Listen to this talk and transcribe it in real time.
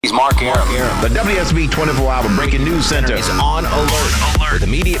He's Mark Arum. The WSB 24-hour breaking news center is on alert with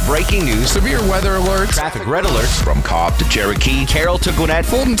immediate breaking news, severe weather alerts, traffic red alerts from Cobb to Cherokee, Carroll to Gwinnett,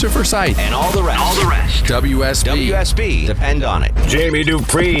 Fulton to Forsyth, and all the rest. WSB. Depend on it. Jamie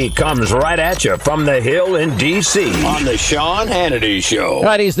Dupree comes right at you from the Hill in D.C. on the Sean Hannity Show. All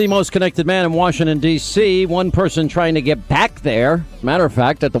right, he's the most connected man in Washington, D.C. One person trying to get back there. As a matter of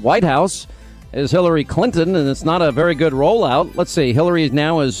fact, at the White House is Hillary Clinton, and it's not a very good rollout. Let's see. Hillary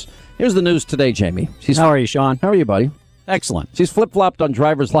now is... Here's the news today, Jamie. How are you, Sean? How are you, buddy? Excellent. She's flip-flopped on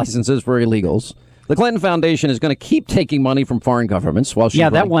driver's licenses for illegals. The Clinton Foundation is going to keep taking money from foreign governments while she's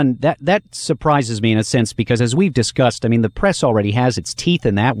running. that surprises me in a sense because, as we've discussed, I mean, the press already has its teeth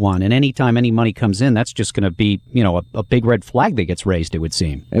in that one, and anytime any money comes in, that's just going to be, a big red flag that gets raised, it would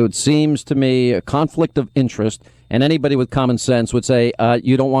seem. It seems to me a conflict of interest, and anybody with common sense would say,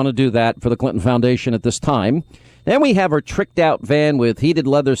 you don't want to do that for the Clinton Foundation at this time. Then we have her tricked-out van with heated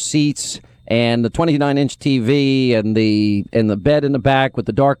leather seats and the 29-inch TV and the bed in the back with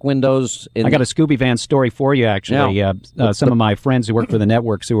the dark windows. I got a Scooby Van story for you, actually. Yeah. Some of my friends who work for the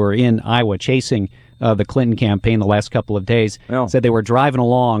networks who were in Iowa chasing the Clinton campaign the last couple of days said they were driving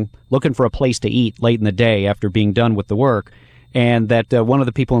along looking for a place to eat late in the day after being done with the work. And that one of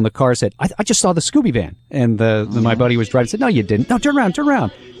the people in the car said, I just saw the Scooby Van. And my buddy was driving said, no, you didn't. No, turn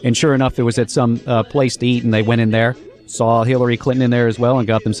around. And sure enough, it was at some place to eat, and they went in there, saw Hillary Clinton in there as well, and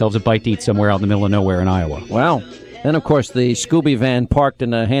got themselves a bite to eat somewhere out in the middle of nowhere in Iowa. Wow. Then, of course, the Scooby Van parked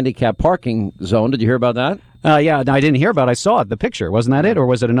in a handicapped parking zone. Did you hear about that? Yeah, I didn't hear about it. I saw it, the picture. Wasn't that it, or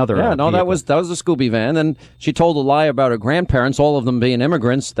was it another no, that was the Scooby Van. And she told a lie about her grandparents, all of them being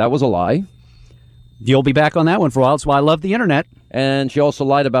immigrants. That was a lie. You'll be back on that one for a while. That's why I love the internet. And she also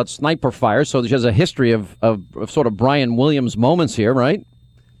lied about sniper fire, so she has a history of sort of Brian Williams moments here, right?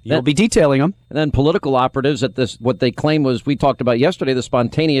 You'll be detailing them. And then political operatives at this, what they claim was, we talked about yesterday, the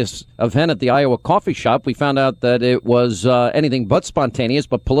spontaneous event at the Iowa coffee shop. We found out that it was anything but spontaneous,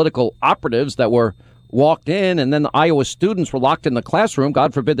 but political operatives that were walked in, and then the Iowa students were locked in the classroom.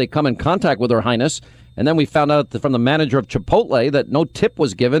 God forbid they come in contact with Her Highness. And then we found out from the manager of Chipotle that no tip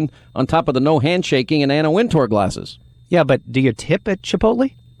was given on top of the no handshaking and Anna Wintour glasses. Yeah, but do you tip at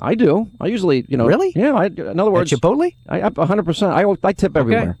Chipotle? I do. I usually, Really? Yeah. In other words, at Chipotle? I 100%. I tip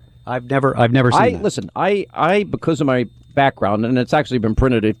everywhere. I've never seen that. Listen, I because of my background, and it's actually been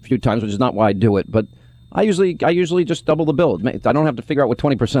printed a few times, which is not why I do it, but I usually just double the bill. I don't have to figure out what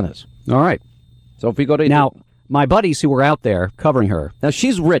 20% is. All right. So if we go to now, my buddies who were out there covering her. Now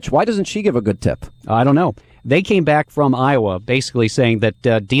she's rich. Why doesn't she give a good tip? I don't know. They came back from Iowa basically saying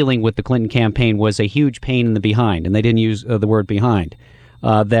that dealing with the Clinton campaign was a huge pain in the behind, and they didn't use the word behind.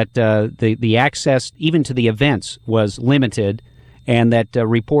 That the access even to the events was limited, and that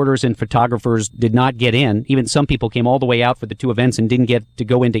reporters and photographers did not get in. Even some people came all the way out for the two events and didn't get to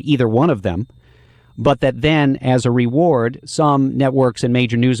go into either one of them. But that then, as a reward, some networks and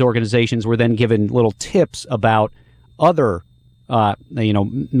major news organizations were then given little tips about other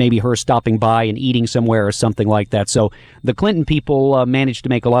maybe her stopping by and eating somewhere or something like that. So the Clinton people managed to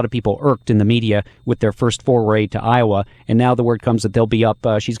make a lot of people irked in the media with their first foray to Iowa. And now the word comes that they'll be up.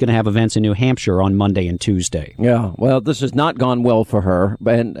 She's going to have events in New Hampshire on Monday and Tuesday. Yeah, well, this has not gone well for her.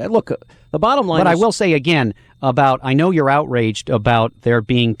 And look, the bottom line But I will say again I know you're outraged about there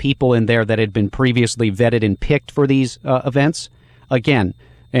being people in there that had been previously vetted and picked for these events. Again,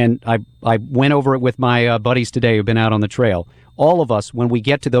 and I went over it with my buddies today who've been out on the trail. All of us, when we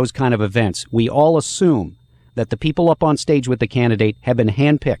get to those kind of events, we all assume that the people up on stage with the candidate have been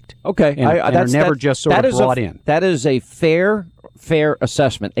handpicked. Okay. And are never just sort of brought in. That is a fair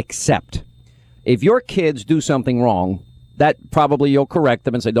assessment, except if your kids do something wrong, that probably you'll correct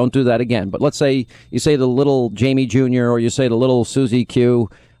them and say, don't do that again. But let's say you say to little Jamie Jr. or you say to little Susie Q,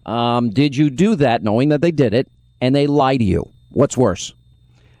 did you do that knowing that they did it and they lie to you? What's worse?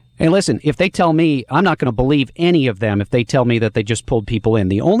 And listen, if they tell me, I'm not going to believe any of them if they tell me that they just pulled people in.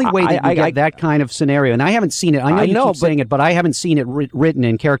 The only way that you get that kind of scenario, and I haven't seen it. I know you keep saying it, but I haven't seen it written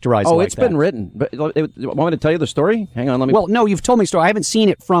and characterized like that. Oh, it's been written. But want me to tell you the story? Hang on, let me... Well, no, you've told me the story. I haven't seen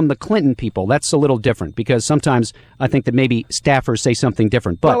it from the Clinton people. That's a little different because sometimes I think that maybe staffers say something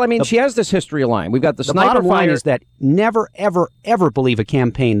different. But well, I mean, she has this history of lying. We've got the sniper bottom line fire. Is that never, ever, ever believe a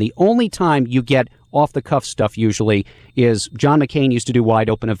campaign. The only time you get off-the-cuff stuff usually is John McCain used to do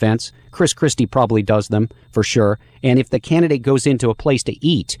wide-open events. Chris Christie probably does them, for sure. And if the candidate goes into a place to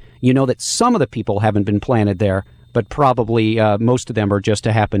eat, you know that some of the people haven't been planted there, but probably most of them are just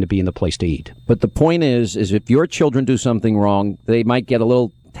to happen to be in the place to eat. But the point is if your children do something wrong, they might get a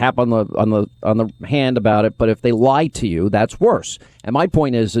little tap on the hand about it, but if they lie to you, that's worse. And my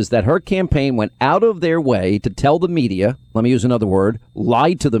point is that her campaign went out of their way to tell the media, let me use another word,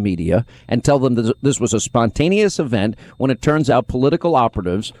 lie to the media, and tell them that this was a spontaneous event when it turns out political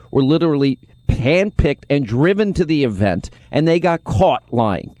operatives were literally handpicked and driven to the event, and they got caught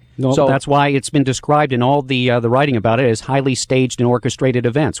lying. No, so that's why it's been described in all the writing about it as highly staged and orchestrated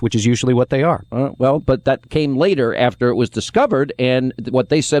events, which is usually what they are. Well, but that came later after it was discovered, and what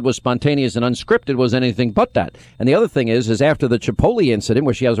they said was spontaneous and unscripted was anything but that. And the other thing is after the Chipotle incident,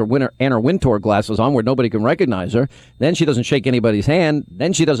 where she has her Anna Wintour glasses on where nobody can recognize her, then she doesn't shake anybody's hand,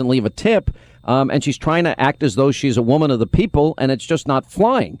 then she doesn't leave a tip, and she's trying to act as though she's a woman of the people, and it's just not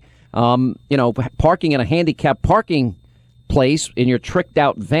flying. Parking in a handicapped parking place in your tricked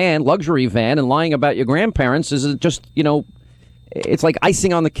out van, luxury van, and lying about your grandparents is just, it's like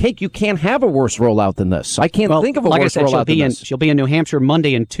icing on the cake. You can't have a worse rollout than this. I can't think of a worse rollout than this. She'll be in New Hampshire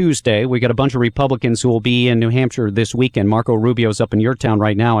Monday and Tuesday. We got a bunch of Republicans who will be in New Hampshire this weekend. Marco Rubio's up in your town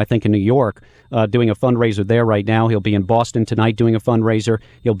right now, I think in New York, doing a fundraiser there right now. He'll be in Boston tonight doing a fundraiser.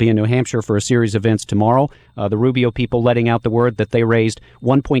 He'll be in New Hampshire for a series of events tomorrow. The Rubio people letting out the word that they raised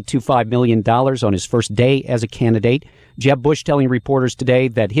 $1.25 million on his first day as a candidate. Jeb Bush telling reporters today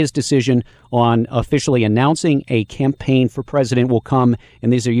that his decision on officially announcing a campaign for president will come,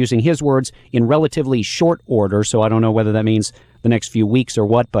 and these are using his words, in relatively short order. So I don't know whether that means the next few weeks or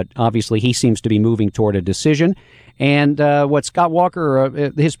what, but obviously he seems to be moving toward a decision. And what Scott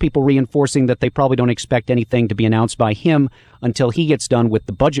Walker, his people reinforcing that they probably don't expect anything to be announced by him until he gets done with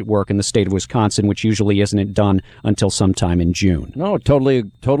the budget work in the state of Wisconsin, which usually isn't done until sometime in June. No, totally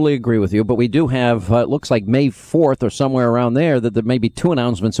agree with you. But we do have, it looks like May 4th or somewhere around there, that there may be two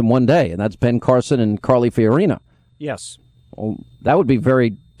announcements in one day, and that's Ben Carson and Carly Fiorina. Yes. Well, that would be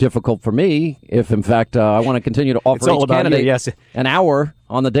very difficult for me if, in fact, I want to continue to offer each candidate an hour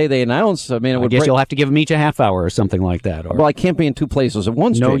on the day they announce. I mean, I guess you'll have to give them each a half hour or something like that. Or... Well, I can't be in two places at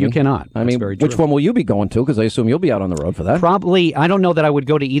once. No, Jamie. you cannot. I mean, which one will you be going to? Because I assume you'll be out on the road for that. Probably. I don't know that I would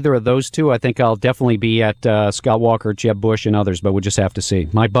go to either of those two. I think I'll definitely be at Scott Walker, Jeb Bush, and others, but we'll just have to see.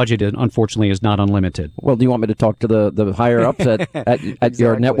 My budget, unfortunately, is not unlimited. Well, do you want me to talk to the higher ups at exactly.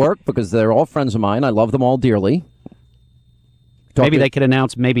 Your network? Because they're all friends of mine. I love them all dearly. Maybe they could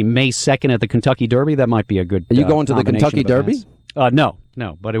announce maybe May 2nd at the Kentucky Derby. That might be a good. Are you going to the Kentucky Derby?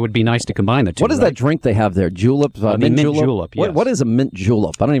 No, but it would be nice to combine the two. What is that drink they have there? Julep? Mint julep. Yes. What is a mint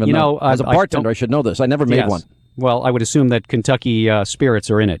julep? I don't even know. As a bartender, I should know this. I never made one. Well, I would assume that Kentucky spirits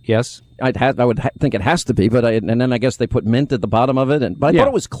are in it. Yes, I would think it has to be, but and then I guess they put mint at the bottom of it. But I thought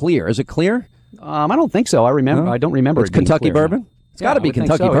it was clear. Is it clear? I don't think so. I don't remember. It's Kentucky bourbon. It's got to be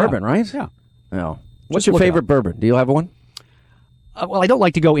Kentucky bourbon, right? Yeah. No. What's your favorite bourbon? Do you have one? Well, I don't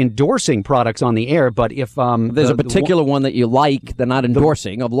like to go endorsing products on the air, but if there's a particular one that you like, they're not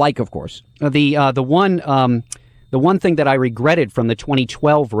endorsing of course. The one thing that I regretted from the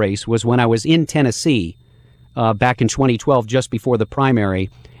 2012 race was when I was in Tennessee back in 2012, just before the primary,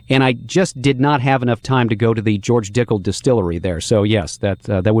 and I just did not have enough time to go to the George Dickel distillery there. So yes,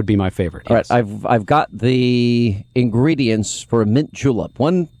 that would be my favorite. All yes. right, I've got the ingredients for a mint julep: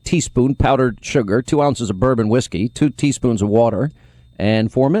 1 teaspoon powdered sugar, 2 ounces of bourbon whiskey, 2 teaspoons of water,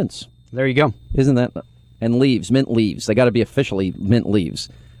 and 4 mints. There you go. Isn't that? And leaves, mint leaves. They got to be officially mint leaves.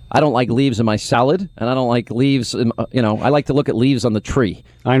 I don't like leaves in my salad, and I don't like leaves. I like to look at leaves on the tree.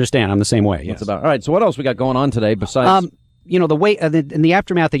 I understand. I'm the same way. Yes. That's about all right. So what else we got going on today besides? The way in the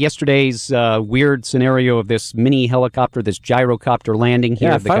aftermath of yesterday's weird scenario of this mini helicopter, this gyrocopter landing here.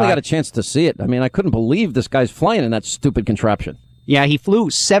 Yeah, I finally got a chance to see it. I mean, I couldn't believe this guy's flying in that stupid contraption. Yeah, he flew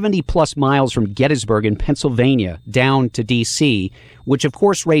 70-plus miles from Gettysburg in Pennsylvania down to D.C., which, of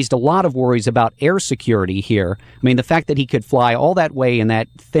course, raised a lot of worries about air security here. I mean, the fact that he could fly all that way in that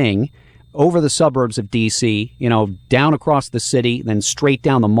thing over the suburbs of D.C., down across the city, then straight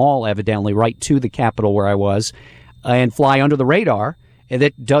down the mall, evidently, right to the Capitol where I was, and fly under the radar,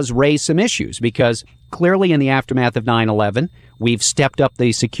 that does raise some issues because clearly in the aftermath of 9/11, we've stepped up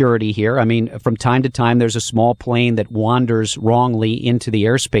the security here. I mean, from time to time, there's a small plane that wanders wrongly into the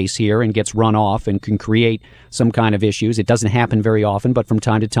airspace here and gets run off and can create some kind of issues. It doesn't happen very often, but from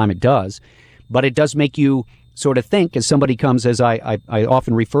time to time it does. But it does make you sort of think, as somebody comes, as I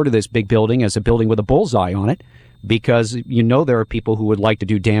often refer to this big building as a building with a bullseye on it, because there are people who would like to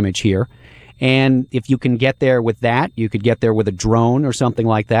do damage here. And if you can get there with that, you could get there with a drone or something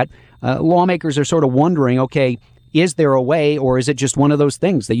like that. Lawmakers are sort of wondering, okay, is there a way, or is it just one of those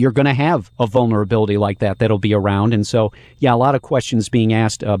things that you're going to have a vulnerability like that'll be around? And so, a lot of questions being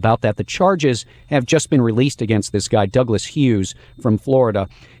asked about that. The charges have just been released against this guy, Douglas Hughes from Florida.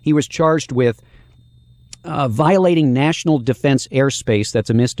 He was charged with violating national defense airspace. That's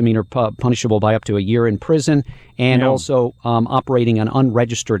a misdemeanor punishable by up to a year in prison, and also operating an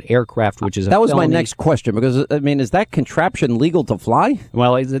unregistered aircraft, which is a That was felony. my next question, because, I mean, is that contraption legal to fly?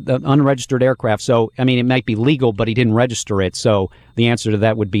 Well, it's an unregistered aircraft, so, I mean, it might be legal, but he didn't register it, so the answer to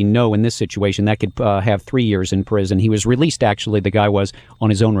that would be no in this situation. That could have 3 years in prison. He was released, actually, the guy was, on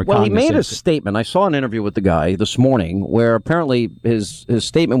his own recognizance. Well, he made a statement. I saw an interview with the guy this morning where apparently his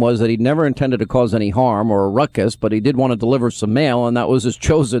statement was that he never intended to cause any harm or a ruckus, but he did want to deliver some mail, and that was his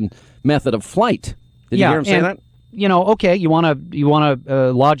chosen method of flight. Did you hear him say that? You know, okay, you want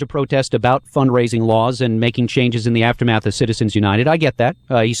to lodge a protest about fundraising laws and making changes in the aftermath of Citizens United. I get that.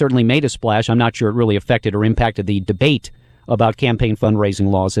 He certainly made a splash. I'm not sure it really affected or impacted the debate about campaign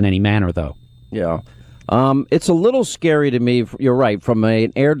fundraising laws in any manner, though. Yeah. It's a little scary to me, you're right, from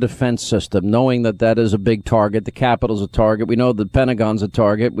an air defense system, knowing that is a big target. The Capitol's a target. We know the Pentagon's a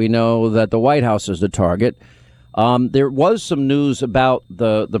target. We know that the White House is the target. There was some news about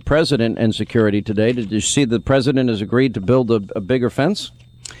the president and security today. Did you see the president has agreed to build a bigger fence?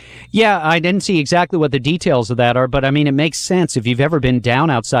 Yeah, I didn't see exactly what the details of that are, but I mean, it makes sense. If you've ever been down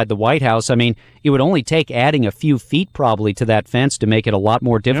outside the White House, I mean, it would only take adding a few feet probably to that fence to make it a lot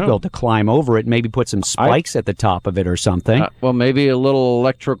more difficult to climb over it, maybe put some spikes at the top of it or something. Well, maybe a little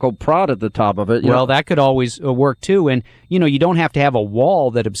electrical prod at the top of it. Well, that could always work too. And, you know, you don't have to have a wall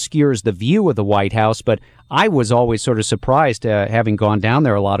that obscures the view of the White House, but I was always sort of surprised, having gone down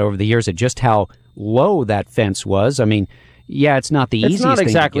there a lot over the years, at just how low that fence was. I mean, yeah, it's not the easiest thing. It's not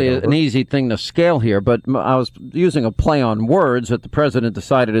exactly to get over. an easy thing to scale here, but I was using a play on words that the president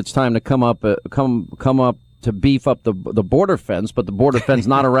decided it's time to come up to beef up the border fence, but the border fence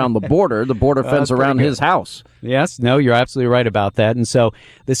not around the border fence around his house. Yes, no, you're absolutely right about that. And so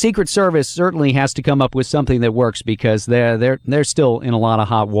the Secret Service certainly has to come up with something that works, because they're still in a lot of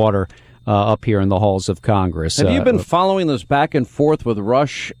hot water up here in the halls of Congress. Have you been following this back and forth with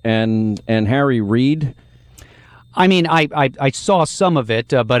Rush and Harry Reid? I mean, I saw some of it,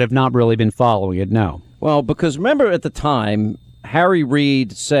 but have not really been following it, no. Well, because remember at the time, Harry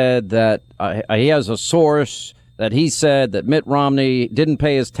Reid said that he has a source that he said that Mitt Romney didn't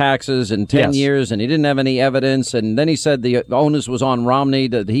pay his taxes in 10 years, and he didn't have any evidence. And then he said the onus was on Romney,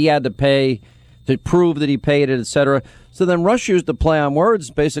 that he had to pay to prove that he paid it, et cetera. So then Rush used the play on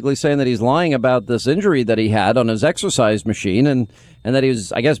words, basically saying that he's lying about this injury that he had on his exercise machine, and that he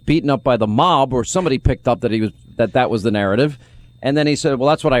was, I guess, beaten up by the mob, or somebody picked up that was the narrative. And then he said, well,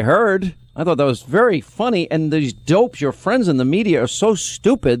 that's what I heard. I thought that was very funny. And these dopes, your friends in the media, are so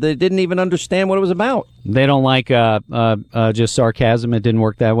stupid they didn't even understand what it was about. They don't like just sarcasm. It didn't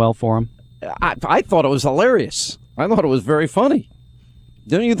work that well for them. I thought it was hilarious. I thought it was very funny.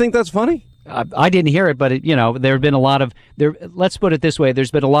 Don't you think that's funny? I didn't hear it, but there have been a lot of let's put it this way: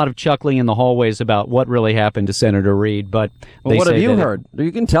 there's been a lot of chuckling in the hallways about what really happened to Senator Reid. But what have you heard?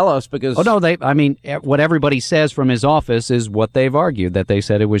 You can tell us, because what everybody says from his office is what they've argued, that they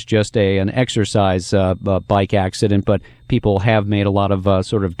said it was just an exercise bike accident, but people have made a lot of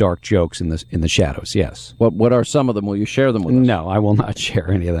sort of dark jokes in the shadows. Yes. What are some of them? Will you share them with us? No, I will not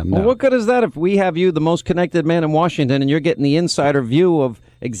share any of them. No. Well, what good is that if we have you, the most connected man in Washington, and you're getting the insider view of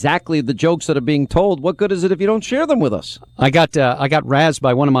exactly the jokes that are being told? What good is it if you don't share them with us? I got razzed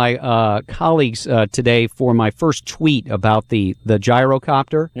by one of my colleagues today for my first tweet about the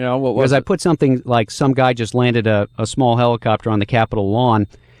gyrocopter. Yeah, what was because it? I put something like some guy just landed a small helicopter on the Capitol lawn,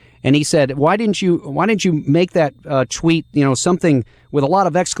 and he said, "Why didn't you make that tweet, something with a lot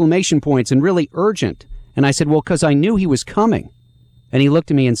of exclamation points and really urgent?" And I said, "Well, because I knew he was coming." And he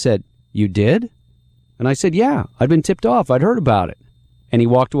looked at me and said, "You did?" And I said, "Yeah, I'd been tipped off. I'd heard about it." And he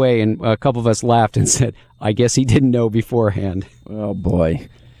walked away, and a couple of us laughed and said, "I guess he didn't know beforehand." Oh, boy.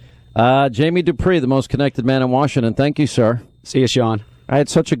 Jamie Dupree, the most connected man in Washington. Thank you, sir. See you, Sean. I had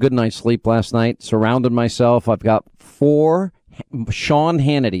such a good night's sleep last night. Surrounded myself. I've got 4 Sean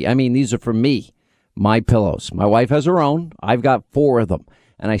Hannity. I mean, these are for me. My pillows. My wife has her own. I've got 4 of them.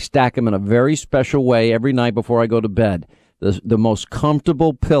 And I stack them in a very special way every night before I go to bed. The most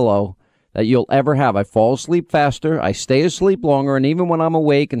comfortable pillow that you'll ever have. I fall asleep faster, I stay asleep longer, and even when I'm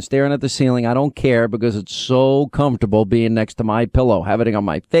awake and staring at the ceiling, I don't care, because it's so comfortable being next to my pillow. Having it on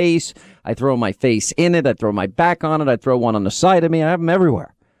my face, I throw my face in it, I throw my back on it, I throw one on the side of me, I have them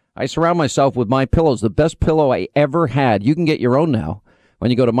everywhere. I surround myself with My Pillows, the best pillow I ever had. You can get your own now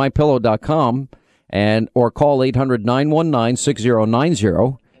when you go to mypillow.com or call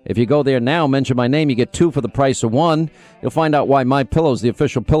 800-919-6090. If you go there now, mention my name, you get 2 for the price of 1. You'll find out why My Pillow is the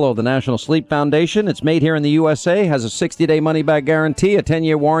official pillow of the National Sleep Foundation. It's made here in the USA, has a 60-day money-back guarantee, a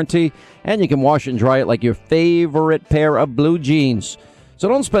 10-year warranty, and you can wash and dry it like your favorite pair of blue jeans. So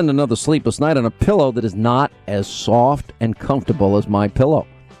don't spend another sleepless night on a pillow that is not as soft and comfortable as MyPillow.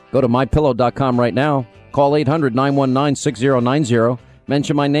 Go to MyPillow.com right now. Call 800-919-6090.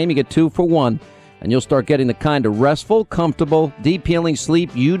 Mention my name, you get 2 for 1. And you'll start getting the kind of restful, comfortable, deep-healing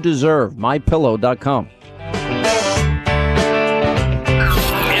sleep you deserve. MyPillow.com.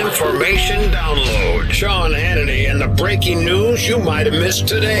 Information download. Sean Hannity and the breaking news you might have missed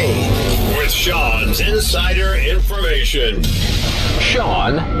today. With Sean's Insider Information.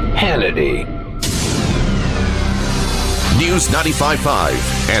 Sean Hannity. News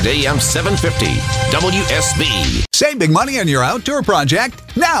 95.5 and AM 750 WSB. Save big money on your outdoor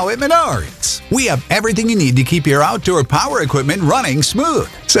project now at Menards. We have everything you need to keep your outdoor power equipment running smooth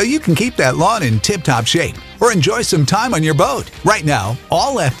so you can keep that lawn in tip-top shape or enjoy some time on your boat. Right now,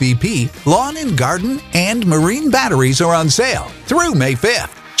 all FVP, lawn and garden, and marine batteries are on sale through May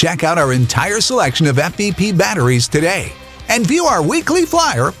 5th. Check out our entire selection of FVP batteries today and view our weekly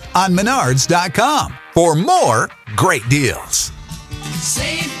flyer on Menards.com for more great deals.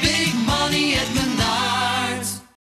 Save